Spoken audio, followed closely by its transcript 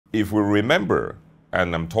If we remember,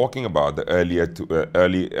 and I'm talking about the early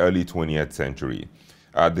 20th century,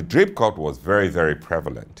 the drape cut was very, very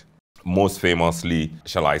prevalent. Most famously,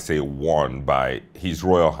 shall I say, worn by His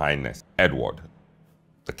Royal Highness Edward,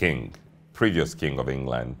 the King, previous King of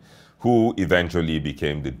England, who eventually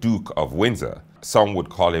became the Duke of Windsor. Some would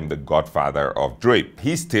call him the godfather of drape.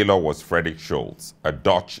 His tailor was Frederick Schultz, a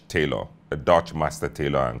Dutch tailor, a Dutch master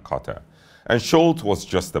tailor and cutter. And Schultz was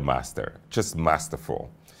just a master, just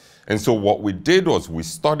masterful. And so what we did was we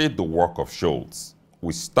studied the work of Schultz.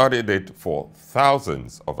 We studied it for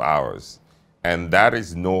thousands of hours. And that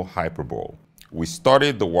is no hyperbole. We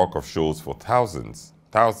studied the work of Schultz for thousands,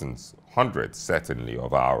 hundreds certainly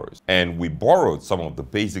of hours. And we borrowed some of the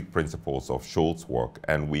basic principles of Schultz's work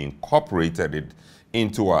and we incorporated it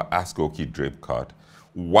into our AskOkey drape cut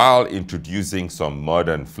while introducing some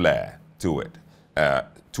modern flair to it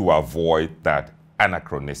to avoid that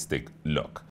anachronistic look.